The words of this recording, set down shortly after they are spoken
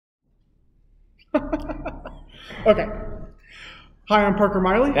Okay. Hi, I'm Parker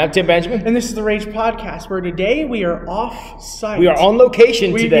Miley. I'm Tim Benjamin. And this is the Rage Podcast, where today we are off-site. We are on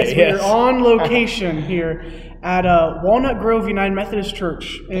location today. Yes, we are on location here at Walnut Grove United Methodist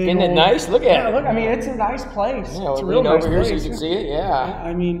Church. Isn't it nice? Look at it. Look, I mean, it's a nice place. Yeah, it's a real nice over here place. so you can see it. Yeah.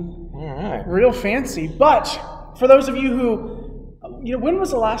 I mean, all right. Real fancy. But for those of you who, when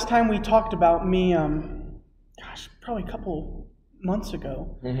was the last time we talked about me? Probably a couple months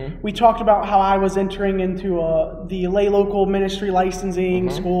ago. Mm-hmm. We talked about how I was entering into the lay local ministry licensing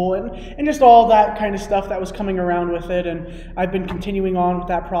school and just all that kind of stuff that was coming around with it. And I've been continuing on with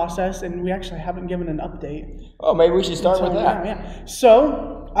that process, and we actually haven't given an update. Oh, maybe we should start with that. Yeah.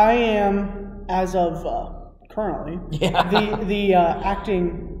 So I am, as of currently, the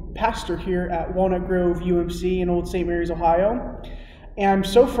acting pastor here at Walnut Grove UMC in Old St. Mary's, Ohio. And I'm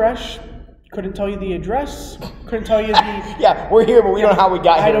so fresh. Couldn't tell you the address. Couldn't tell you the... Yeah, we're here, but we don't know how we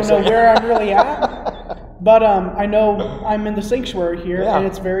got here. I don't know where I'm really at. But I know I'm in the sanctuary here, and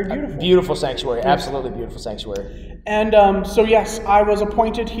it's very beautiful. Beautiful sanctuary. Absolutely beautiful sanctuary. And so, yes, I was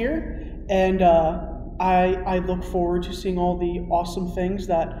appointed here, and I look forward to seeing all the awesome things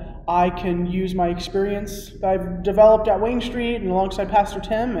that I can use my experience that I've developed at Wayne Street and alongside Pastor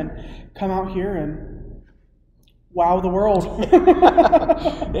Tim and come out here and wow the world.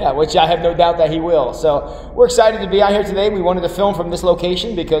 Yeah, which I have no doubt that he will. So we're excited to be out here today. We wanted to film from this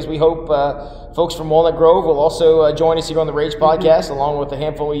location because we hope folks from Walnut Grove will also join us here on the Rage Podcast, along with a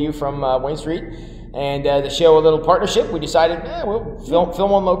handful of you from Wayne Street. And to show a little partnership, we decided we'll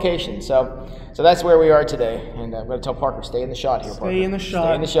film on location. So that's where we are today. And I'm going to tell Parker, stay in the shot here, Parker. Stay in the shot.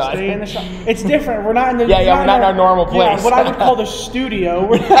 Stay in the shot. Stay in the shot. It's different. We're not in the... we're not in our normal place. Yeah, what I would call the studio.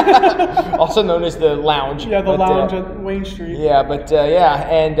 Also known as the lounge. Yeah, the lounge at Wayne Street. Yeah,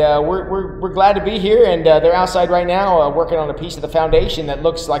 and we're glad to be here, and they're outside right now working on a piece of the foundation that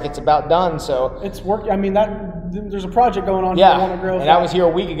looks like it's about done. So it's work. I mean, there's a project going on here at Walnut Grove. And I was here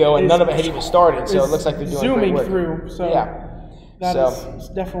a week ago, and none of it had even started. So it looks like they're doing zooming great work. Through. So that is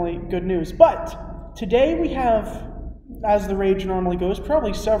definitely good news. But today we have, as the Rage normally goes,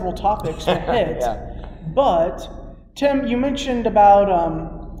 probably several topics to hit. But Tim, you mentioned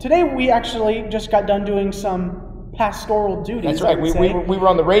about today we actually just got done doing some pastoral duties. That's right. We were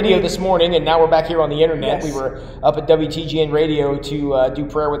on the radio this morning, and now we're back here on the internet. Yes. We were up at WTGN Radio to do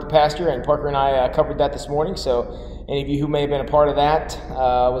prayer with the pastor, and Parker and I covered that this morning. So any of you who may have been a part of that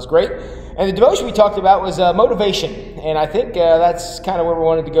was great. And the devotion we talked about was motivation, and I think that's kind of where we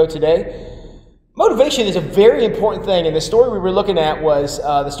wanted to go today. Motivation is a very important thing, and the story we were looking at was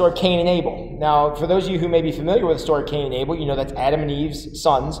the story of Cain and Abel. Now, for those of you who may be familiar with the story of Cain and Abel, you know that's Adam and Eve's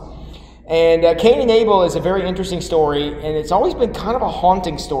sons. And Cain and Abel is a very interesting story, and it's always been kind of a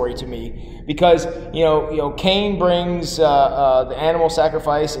haunting story to me because Cain brings the animal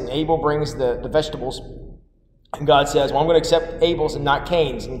sacrifice, and Abel brings the vegetables. And God says, "Well, I'm going to accept Abel's and not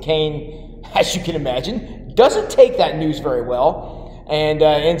Cain's." And Cain, as you can imagine, doesn't take that news very well. And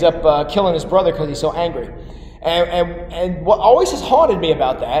ends up killing his brother because he's so angry. And what always has haunted me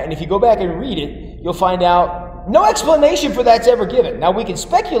about that, and if you go back and read it, you'll find out no explanation for that's ever given. Now, we can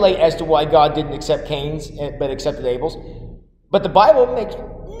speculate as to why God didn't accept Cain's but accepted Abel's, but the Bible makes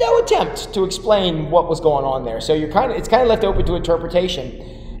no attempt to explain what was going on there. So it's kind of left open to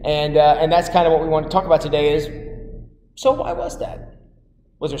interpretation, and that's kind of what we want to talk about today is, so why was that?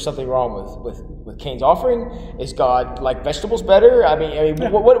 Was there something wrong with Cain's offering? Is God like vegetables better? I mean,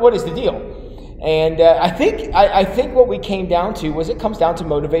 what is the deal? And I think what we came down to was it comes down to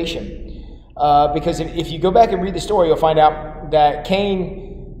motivation. Because if you go back and read the story, you'll find out that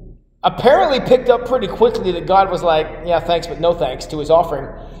Cain apparently picked up pretty quickly that God was like, yeah, thanks, but no thanks to his offering.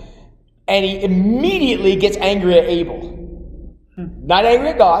 And he immediately gets angry at Abel. Not angry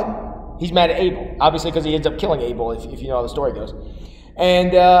at God. He's mad at Abel, obviously, because he ends up killing Abel, if you know how the story goes.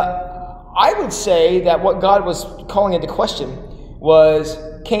 And I would say that what God was calling into question was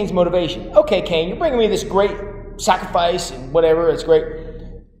Cain's motivation. Okay, Cain, you're bringing me this great sacrifice and whatever, it's great.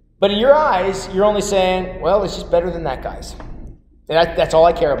 But in your eyes, you're only saying, well, it's just better than that guy's. And that's all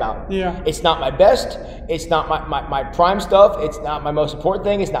I care about. Yeah. It's not my best. It's not my prime stuff. It's not my most important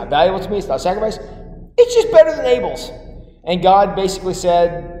thing. It's not valuable to me. It's not sacrifice. It's just better than Abel's. And God basically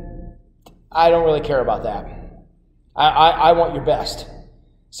said, I don't really care about that. I want your best.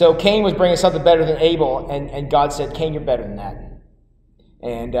 So Cain was bringing something better than Abel, and God said, Cain, you're better than that.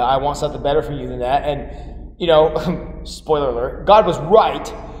 And I want something better for you than that. And, spoiler alert, God was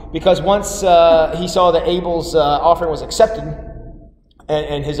right, because once he saw that Abel's offering was accepted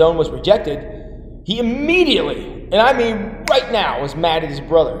and his own was rejected, he immediately, and I mean right now, was mad at his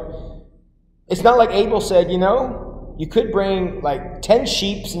brother. It's not like Abel said, you could bring like 10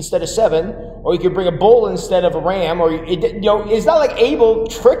 sheep instead of 7, or you could bring a bull instead of a ram, or it's not like Abel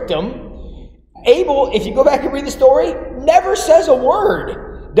tricked him. Abel, if you go back and read the story, never says a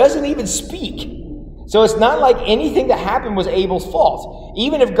word, doesn't even speak. So it's not like anything that happened was Abel's fault.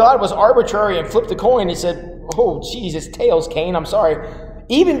 Even if God was arbitrary and flipped a coin and said, "Oh, geez, it's tails, Cain, I'm sorry."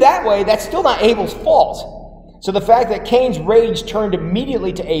 Even that way, that's still not Abel's fault. So the fact that Cain's rage turned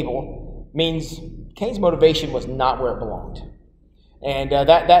immediately to Abel means Cain's motivation was not where it belonged. And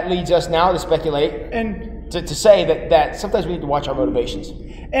that leads us now to speculate and to say that sometimes we need to watch our motivations.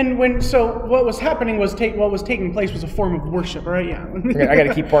 And what was happening was what was taking place was a form of worship, right? Yeah. I got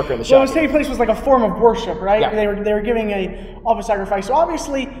to keep Parker in the shot. What was taking place was like a form of worship, right? Yeah. They were giving a sacrifice. So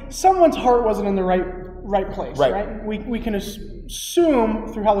obviously, someone's heart wasn't in the right place, right? We can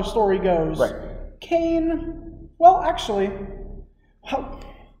assume through how the story goes. Right. Cain, well, actually,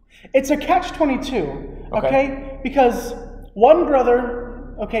 it's a catch-22, okay? Because one brother,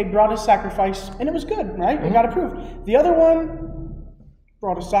 brought his sacrifice, and it was good, right? Mm-hmm. It got approved. The other one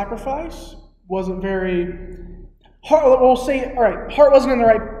brought a sacrifice, wasn't very heart. We'll say, all right, heart wasn't in the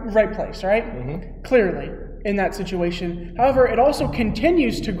right place, right? Mm-hmm. Clearly, in that situation. However, it also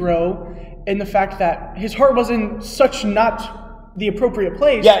continues to grow in the fact that his heart was in such not the appropriate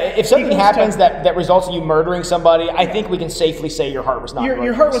place. Yeah, if something happens that results in you murdering somebody, I think we can safely say your heart was not.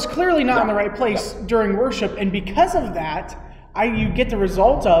 Your heart was clearly not in the right place during worship, and because of that, you get the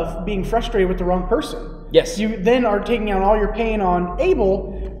result of being frustrated with the wrong person. Yes. You then are taking out all your pain on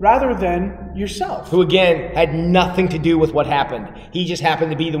Abel rather than yourself. Who, again, had nothing to do with what happened. He just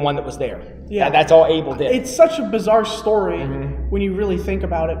happened to be the one that was there. Yeah. That's all Abel did. It's such a bizarre story when you really think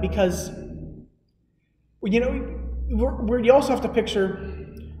about it, because, you also have to picture,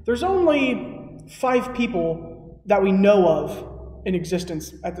 there's only 5 people that we know of in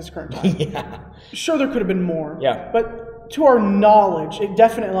existence at this current time. Yeah. Sure, there could have been more. Yeah. But to our knowledge,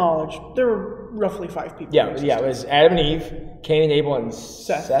 definite knowledge, there were roughly 5 people. Yeah, it was Adam and Eve, Cain and Abel, and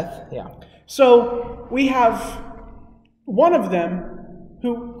Seth. Yeah. So we have one of them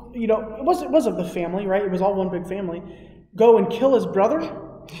who, it was of the family, right? It was all one big family. Go and kill his brother.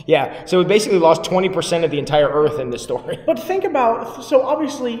 Yeah, so we basically lost 20% of the entire earth in this story. But think about, so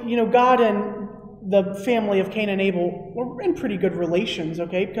obviously, God and the family of Cain and Abel were in pretty good relations,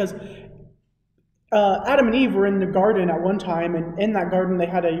 okay? Because Adam and Eve were in the garden at one time, and in that garden they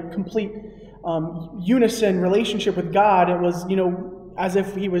had a complete unison relationship with God. It was, as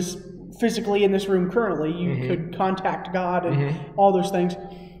if he was physically in this room currently. You could contact God and all those things.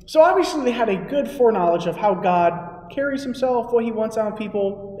 So obviously they had a good foreknowledge of how God carries himself, what he wants out of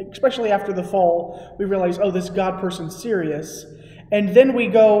people, especially after the fall. We realize, this God person's serious. And then we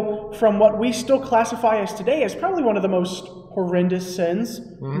go from what we still classify as today as probably one of the most horrendous sins,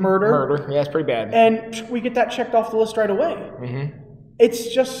 murder. Murder, yeah, it's pretty bad. And we get that checked off the list right away.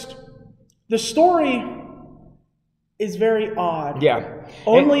 It's just, the story is very odd. Yeah.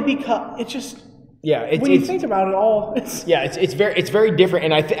 Only because it's just, when you think about it all, it's very different.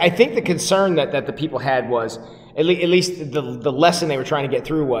 And I think the concern that the people had was, at least the lesson they were trying to get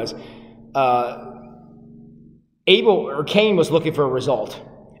through was, Cain was looking for a result.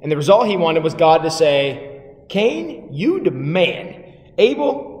 And the result he wanted was God to say, Cain, you demand.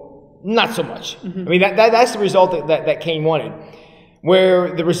 Abel, not so much. I mean, that's the result that Cain wanted.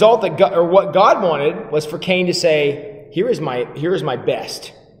 Where the result what God wanted was for Cain to say, here is my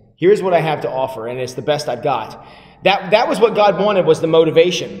best. Here's what I have to offer, and it's the best I've got. That was what God wanted, was the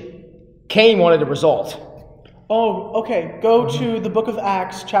motivation. Cain wanted a result. Oh, okay. Go to the book of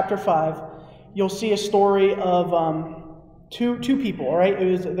Acts, chapter 5. You'll see a story of two people, all right?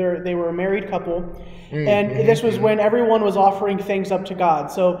 They were a married couple, and this was when everyone was offering things up to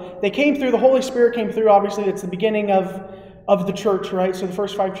God. So they came through, the Holy Spirit came through. Obviously, it's the beginning of the church, right? So the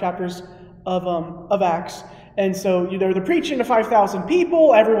first 5 chapters of Acts. And so they're preaching to 5,000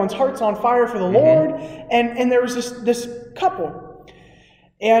 people. Everyone's heart's on fire for the Lord. And there was this couple.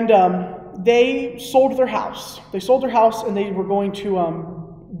 And they sold their house. They sold their house, and they were going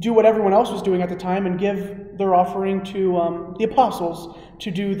to do what everyone else was doing at the time and give their offering to the apostles to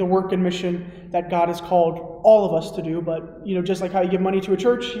do the work and mission that God has called all of us to do. But, just like how you give money to a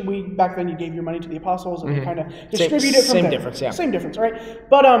church, back then you gave your money to the apostles and they kind of distribute it from there. Same difference, yeah. Same difference, right?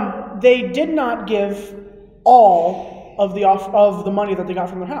 But they did not give all of the money that they got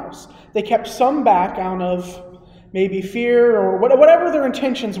from their house. They kept some back out of maybe fear or whatever their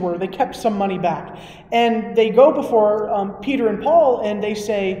intentions were. They kept some money back. And they go before Peter and Paul and they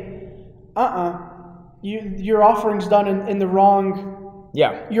say, your offering's done in the wrong...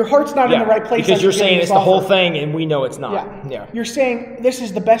 Yeah. Your heart's not in the right place. Because you're saying it's the whole thing and we know it's not. Yeah. You're saying this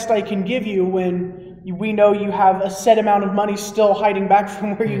is the best I can give you when we know you have a set amount of money still hiding back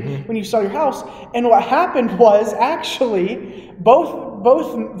from where when you sell your house. And what happened was actually both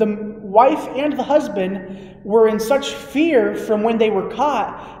the wife and the husband were in such fear from when they were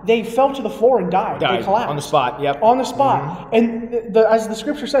caught, they fell to the floor and died. They collapsed. On the spot, yep. On the spot. And as the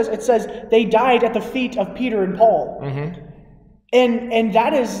scripture says, it says they died at the feet of Peter and Paul. And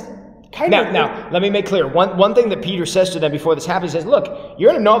that is kind of... Now, let me make clear. One thing that Peter says to them before this happens, he says, look, you're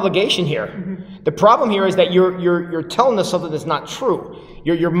in an obligation here. The problem here is that you're telling us something that's not true.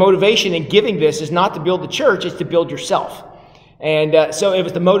 Your motivation in giving this is not to build the church, it's to build yourself. And so it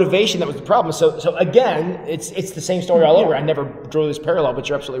was the motivation that was the problem. So again, it's the same story all over. I never drew this parallel, but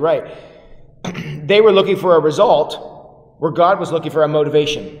you're absolutely right. They were looking for a result where God was looking for a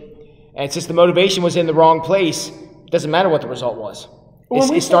motivation. And since the motivation was in the wrong place, it doesn't matter what the result was.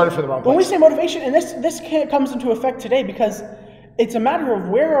 It started from the wrong place. When we say motivation, and this comes into effect today because it's a matter of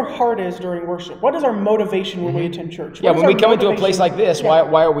where our heart is during worship. What is our motivation when we attend church? When we come into a place like this, why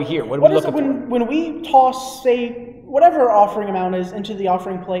are we here? What are we looking for? When we toss, say, whatever our offering amount is into the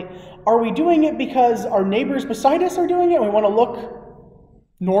offering plate, are we doing it because our neighbors beside us are doing it and we want to look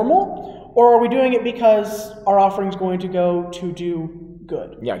normal? Or are we doing it because our offering is going to go to do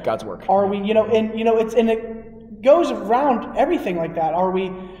good? Yeah, God's work. Are we, it goes around everything like that. Are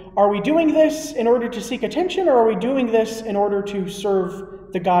we doing this in order to seek attention, or are we doing this in order to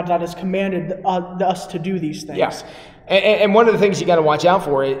serve the God that has commanded us to do these things? Yes. And one of the things you got to watch out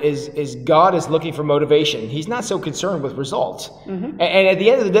for is God is looking for motivation. He's not so concerned with results. And at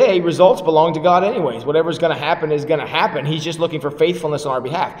the end of the day, results belong to God anyways. Whatever's going to happen is going to happen. He's just looking for faithfulness on our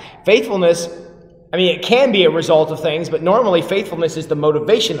behalf. Faithfulness, I mean, it can be a result of things, but normally faithfulness is the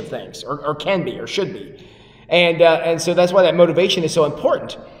motivation of things, or can be, or should be. And so that's why that motivation is so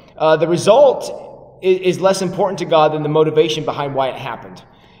important. The result is less important to God than the motivation behind why it happened.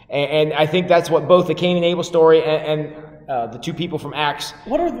 And I think that's what both the Cain and Abel story and the two people from Acts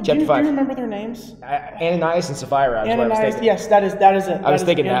chapter 5. Do you remember their names? Ananias and Sapphira. Ananias, yes, that is it. I was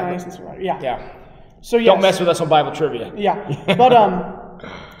thinking Ananias that. And Sapphira. Yeah. So yes. Don't mess with us on Bible trivia. Yeah. But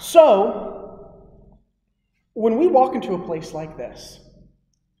so when we walk into a place like this,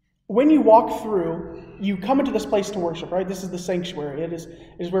 when you walk through, you come into this place to worship, right? This is the sanctuary. It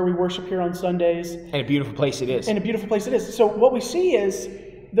is where we worship here on Sundays. And a beautiful place it is. So what we see is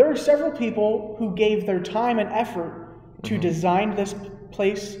there are several people who gave their time and effort to design this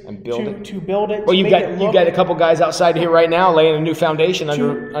place and build it. Well, you got a couple guys outside here right now laying a new foundation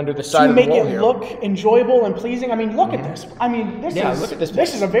under the side of the wall here. To make it look enjoyable and pleasing. I mean, look at this. I mean, look at this.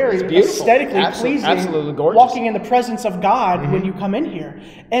 This is a very aesthetically pleasing, absolutely gorgeous. Walking in the presence of God when you come in here.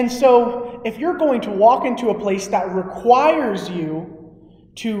 And so, if you're going to walk into a place that requires you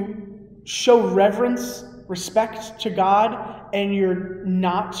to show reverence, respect to God, and you're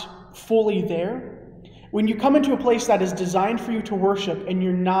not fully there, when you come into a place that is designed for you to worship and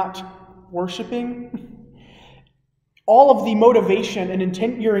you're not worshiping, all of the motivation and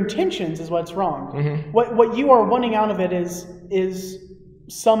your intentions is what's wrong. What you are wanting out of it is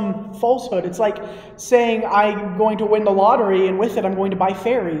some falsehood. It's like saying I'm going to win the lottery and with it I'm going to buy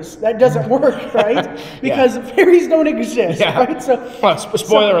fairies. That doesn't work, right? Because fairies don't exist, right? So,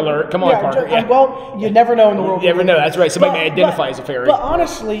 spoiler alert. Come on, Parker. Well, you never know in the world. You never know. That's right. Somebody may identify as a fairy. But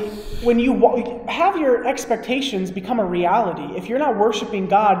honestly, when you have your expectations become a reality, if you're not worshiping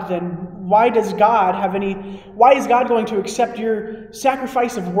God, then why is God going to accept your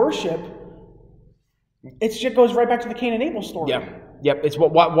sacrifice of worship? It just goes right back to the Cain and Abel story. Yep. It's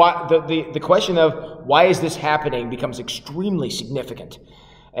the question of why is this happening becomes extremely significant.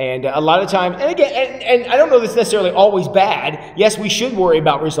 And a lot of times, and again, and I don't know this necessarily always bad. Yes, we should worry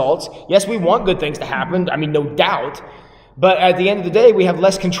about results. Yes, we want good things to happen. I mean, no doubt. But at the end of the day, we have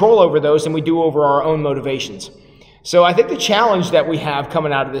less control over those than we do over our own motivations. So I think the challenge that we have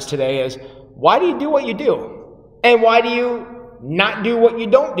coming out of this today is, why do you do what you do? And why do you not do what you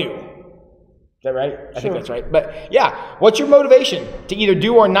don't do? Is that right? I think that's right. But yeah, what's your motivation to either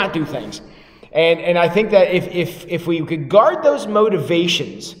do or not do things? And I think that if we could guard those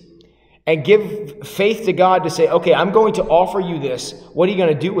motivations and give faith to God to say, okay, I'm going to offer you this. What are you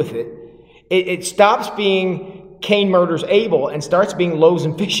going to do with it? It stops being Cain murders Abel and starts being loaves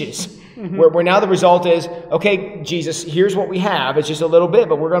and fishes. Where now the result is, okay, Jesus, here's what we have. It's just a little bit,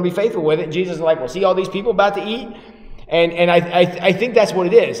 but we're going to be faithful with it. And Jesus is like, well, see all these people about to eat? And I think that's what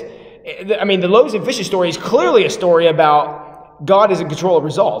it is. I mean, the loaves and fishes story is clearly a story about God is in control of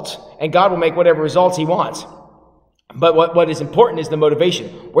results, and God will make whatever results he wants. But what is important is the motivation.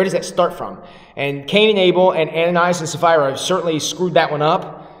 Where does that start from? And Cain and Abel and Ananias and Sapphira have certainly screwed that one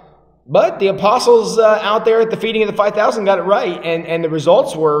up. But the apostles out there at the feeding of the 5,000 got it right, and the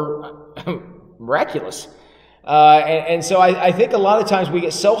results were miraculous. And so I think a lot of times we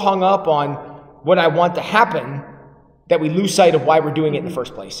get so hung up on what I want to happen that we lose sight of why we're doing it in the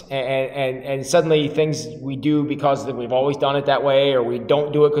first place. And suddenly things we do because we've always done it that way, or we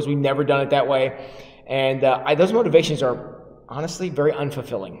don't do it because we've never done it that way. And those motivations are honestly very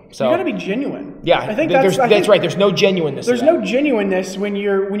unfulfilling. So you got to be genuine. Yeah, I think that's right. There's no genuineness. There's no genuineness when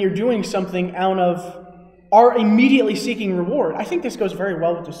you're doing something out of our immediately seeking reward. I think this goes very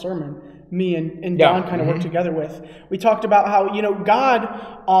well with the sermon me and Don kind of worked together with. We talked about how,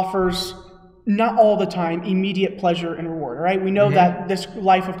 God offers not all the time immediate pleasure and reward, right? We know that this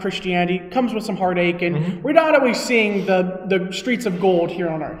life of Christianity comes with some heartache, and we're not always seeing the streets of gold here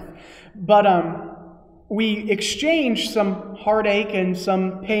on earth. But we exchange some heartache and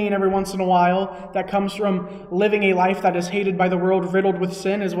some pain every once in a while that comes from living a life that is hated by the world, riddled with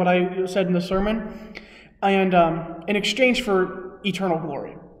sin, is what I said in the sermon, and in exchange for eternal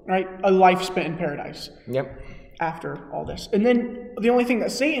glory, right? A life spent in paradise. Yep. After all this. And then the only thing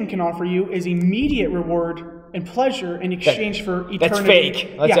that Satan can offer you is immediate reward and pleasure in exchange for eternity. That's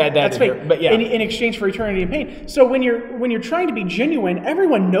fake. Let's add that that's fake. Here. But yeah. In exchange for eternity and pain. So when you're trying to be genuine,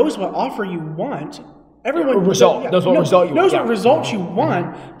 everyone knows what offer you want. Everyone knows what result you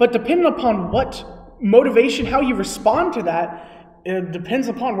want, but depending upon what motivation, how you respond to that, it depends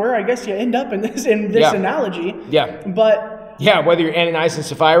upon where I guess you end up in this analogy. Yeah. But whether you're Ananias and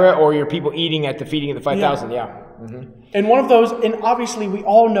Sapphira or you're people eating at the feeding of the 5,000. Yeah. And one of those, and obviously we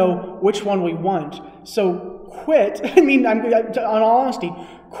all know which one we want. So quit. In all honesty,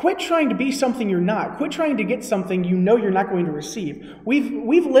 quit trying to be something you're not. Quit trying to get something you know you're not going to receive.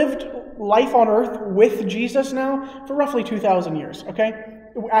 We've lived life on earth with Jesus now for roughly 2,000 years. Okay,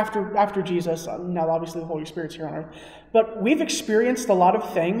 after Jesus, now obviously the Holy Spirit's here on earth, but we've experienced a lot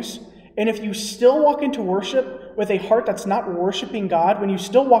of things. And if you still walk into worship with a heart that's not worshiping God, when you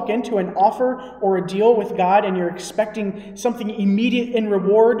still walk into an offer or a deal with God and you're expecting something immediate in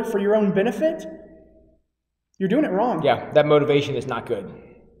reward for your own benefit, you're doing it wrong. Yeah, that motivation is not good.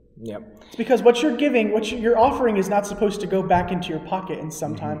 Yep. It's because what you're giving, what you're offering is not supposed to go back into your pocket in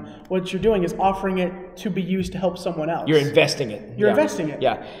some time. What you're doing is offering it to be used to help someone else. You're investing it. You're investing it.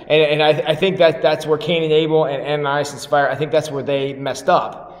 Yeah. And I think that's where Cain and Abel and Ananias and Sapphira, I think that's where they messed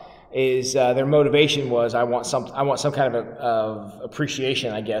up. Is their motivation was I want some kind of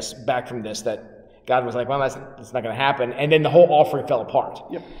appreciation, I guess, back from this, that God was like, well, that's not going to happen, and then the whole offering fell apart.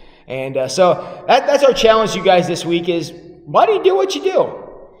 Yep. And so that's our challenge to you guys this week is, why do you do what you do?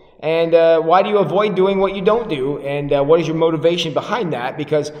 And why do you avoid doing what you don't do? And what is your motivation behind that?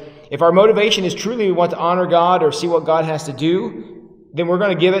 Because if our motivation is truly we want to honor God or see what God has to do, then we're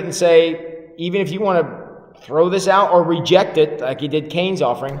going to give it and say, even if you want to throw this out or reject it, like you did Cain's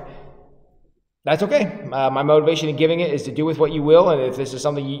offering, that's okay. My motivation in giving it is to do with what you will, and if this is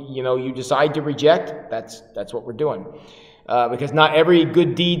something you decide to reject, that's what we're doing. Because not every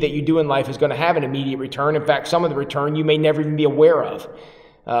good deed that you do in life is going to have an immediate return. In fact, some of the return you may never even be aware of.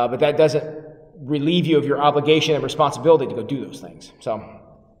 But that doesn't relieve you of your obligation and responsibility to go do those things. So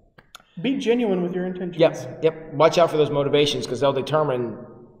be genuine with your intentions. Yep. Watch out for those motivations because they'll determine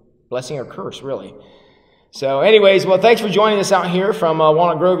blessing or curse, really. So anyways, well, thanks for joining us out here from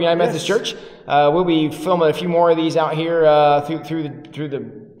Walnut Grove United Methodist Church. We'll be filming a few more of these out here through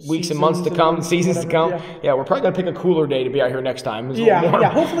the weeks and months to come, seasons to come. Yeah, we're probably going to pick a cooler day to be out here next time.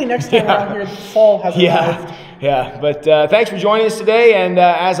 Hopefully next time we're out here, fall has arrived. Yeah, but thanks for joining us today. And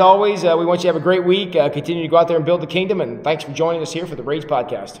as always, we want you to have a great week. Continue to go out there and build the kingdom. And thanks for joining us here for the Rage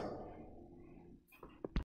Podcast.